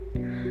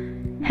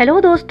Hello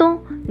दोस्तों,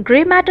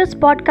 grey matters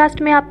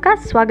podcast में आपका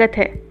स्वागत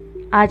है।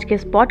 आज के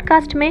इस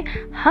पॉडकास्ट में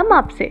हम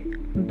आपसे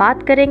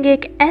बात करेंगे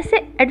एक ऐसे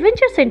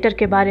एडवेंचर सेंटर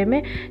के बारे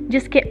में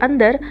जिसके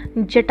अंदर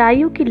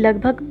जटायु की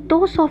लगभग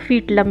 200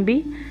 फीट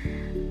लंबी,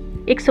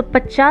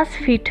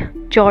 150 फीट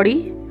चौड़ी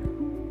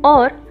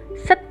और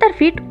 70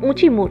 फीट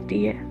ऊंची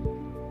मूर्ति है,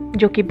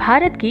 जो कि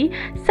भारत की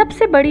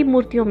सबसे बड़ी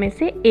मूर्तियों में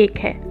से एक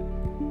है।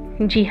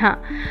 जी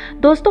हाँ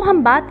दोस्तों,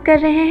 हम बात कर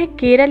रहे हैं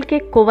केरल के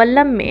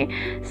कोवल्लम में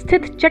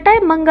स्थित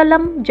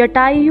चटाईमंगलम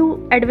जटायु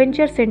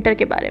एडवेंचर सेंटर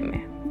के बारे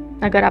में।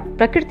 अगर आप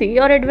प्रकृति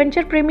और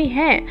एडवेंचर प्रेमी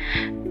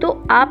हैं तो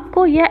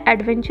आपको यह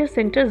एडवेंचर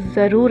सेंटर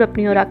ज़रूर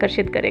अपनी ओर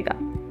आकर्षित करेगा।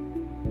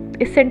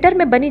 इस सेंटर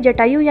में बनी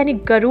जटायु यानी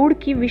गरुड़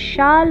की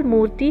विशाल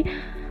मूर्ति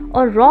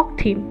और रॉक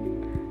थीम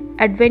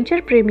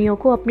एडवेंचर प्रेमियों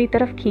को अपनी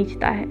तरफ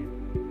खींचता है।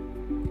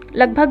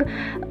 लगभग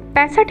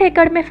 65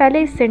 एकड़ में फैले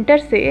इस सेंटर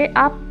से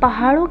आप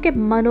पहाड़ों के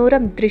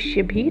मनोरम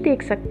दृश्य भी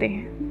देख सकते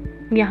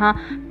हैं। यहाँ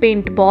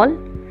paintball,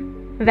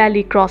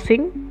 valley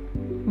crossing,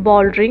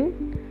 bouldering,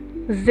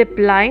 zip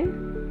line,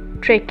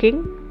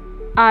 trekking,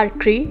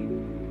 archery,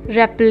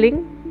 rappelling,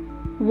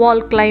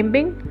 wall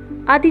climbing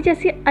आदि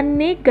जैसी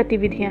अनेक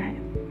गतिविधियाँ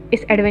हैं।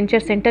 इस एडवेंचर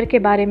सेंटर के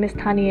बारे में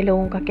स्थानीय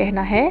लोगों का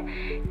कहना है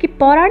कि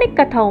पौराणिक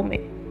कथाओं में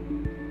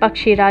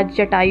पक्षीराज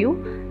जटायु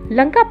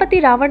लंकापति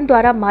रावण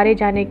द्वारा मारे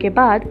जाने के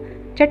बाद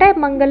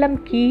चटाईमंगलम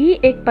की ही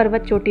एक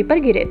पर्वत चोटी पर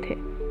गिरे थे।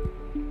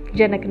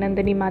 जनक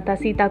नंदिनी माता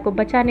सीता को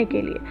बचाने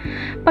के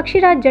लिए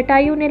पक्षीराज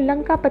जटायु ने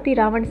लंकापति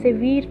रावण से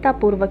वीरता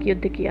पूर्वक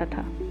युद्ध किया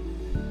था,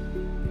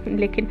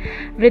 लेकिन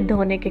वृद्ध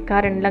होने के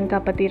कारण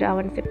लंकापति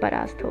रावण से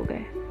परास्त हो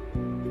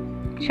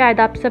गए। शायद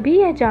आप सभी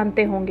यह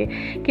जानते होंगे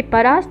कि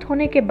परास्त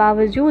होने के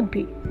बावजूद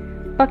भी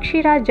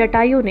पक्षीराज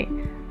जटायु ने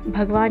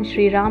भगवान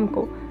श्री राम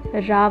को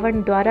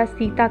रावण द्वारा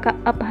सीता का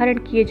अपहरण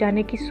किए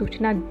जाने की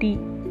सूचना दी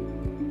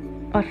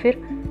और फिर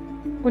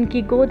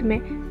उनकी गोद में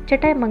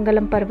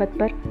चटाईमंगलम पर्वत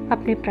पर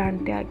अपने प्राण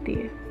त्याग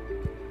दिए।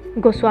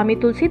 गोस्वामी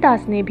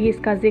तुलसीदास ने भी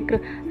इसका जिक्र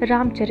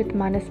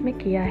रामचरितमानस में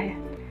किया है।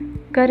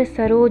 कर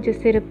सरोज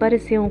सिर पर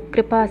स्यों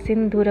कृपा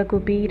सिंधु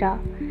रघुबीरा,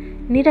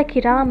 निरखि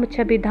राम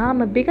छवि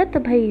धाम बिगत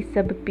भई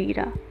सब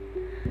पीरा।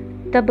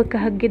 तब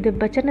कह गिद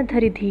बचन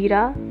धरि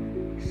धीरा,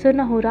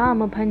 सुनहु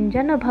राम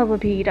भंजन भव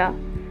भीरा।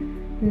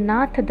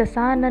 नाथ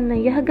दसानन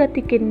यह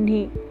गति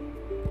किन्ही,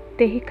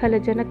 तेहि खल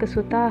जनक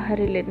सुता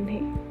हरि लिन्ही।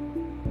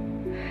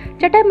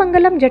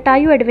 चटाईमंगलम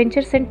जटायु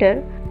एडवेंचर सेंटर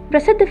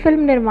प्रसिद्ध फिल्म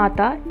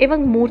निर्माता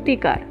एवं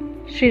मूर्तिकार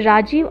श्री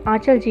राजीव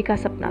आंचल जी का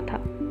सपना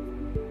था।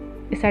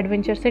 इस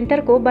एडवेंचर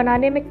सेंटर को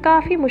बनाने में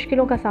काफी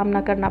मुश्किलों का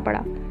सामना करना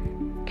पड़ा,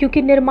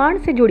 क्योंकि निर्माण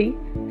से जुड़ी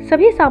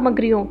सभी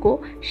सामग्रियों को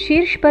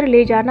शीर्ष पर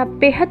ले जाना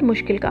बेहद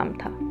मुश्किल काम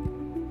था।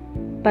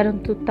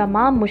 परंतु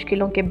तमाम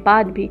मुश्किलों के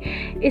बाद भी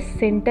इस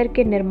सेंटर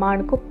के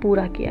निर्माण को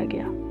पूरा किया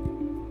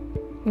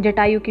गया।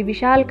 जटायु की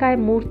विशालकाय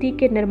मूर्ति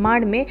के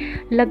निर्माण में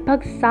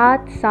लगभग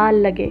 7 साल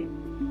लगे।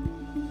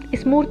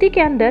 इस मूर्ति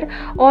के अंदर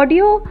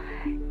ऑडियो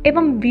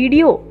एवं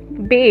वीडियो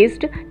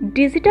बेस्ड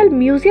डिजिटल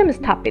म्यूजियम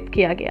स्थापित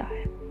किया गया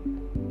है,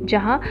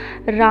 जहां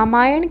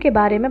रामायण के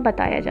बारे में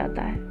बताया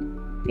जाता है।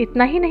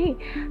 इतना ही नहीं,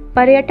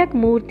 पर्यटक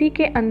मूर्ति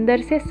के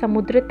अंदर से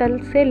समुद्र तल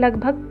से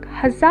लगभग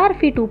 1000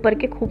 फीट ऊपर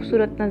के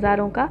खूबसूरत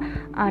नज़ारों का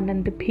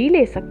आनंद भी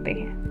ले सकते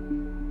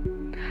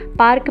हैं।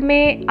 पार्क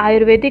में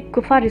आयुर्वेदिक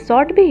गुफा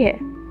रिसोर्ट भी है,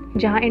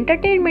 जहां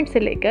एंटरटेनमेंट से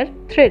लेकर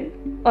थ्रिल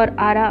और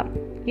आराम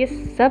ये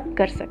सब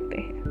कर सकते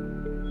हैं।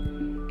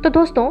 तो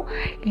दोस्तों,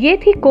 ये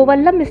थी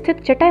कोवल्लम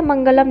स्थित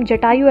चटाईमंगलम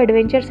जटायु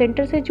एडवेंचर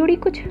सेंटर से जुड़ी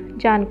कुछ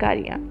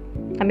जानकारियां।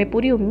 हमें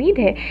पूरी उम्मीद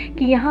है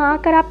कि यहाँ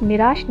आकर आप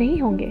निराश नहीं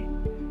होंगे।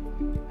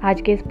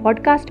 आज के इस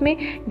पॉडकास्ट में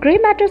ग्रे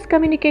मैटर्स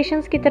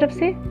कम्युनिकेशंस की तरफ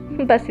से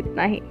बस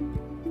इतना ही।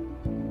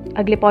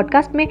 अगले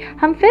पॉडकास्ट में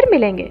हम फिर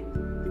मिलेंगे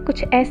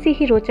कुछ ऐसी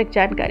ही रोचक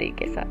जानकारी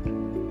के साथ।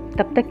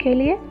 तब तक के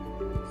लिए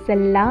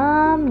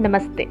सलाम,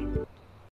 नमस्ते।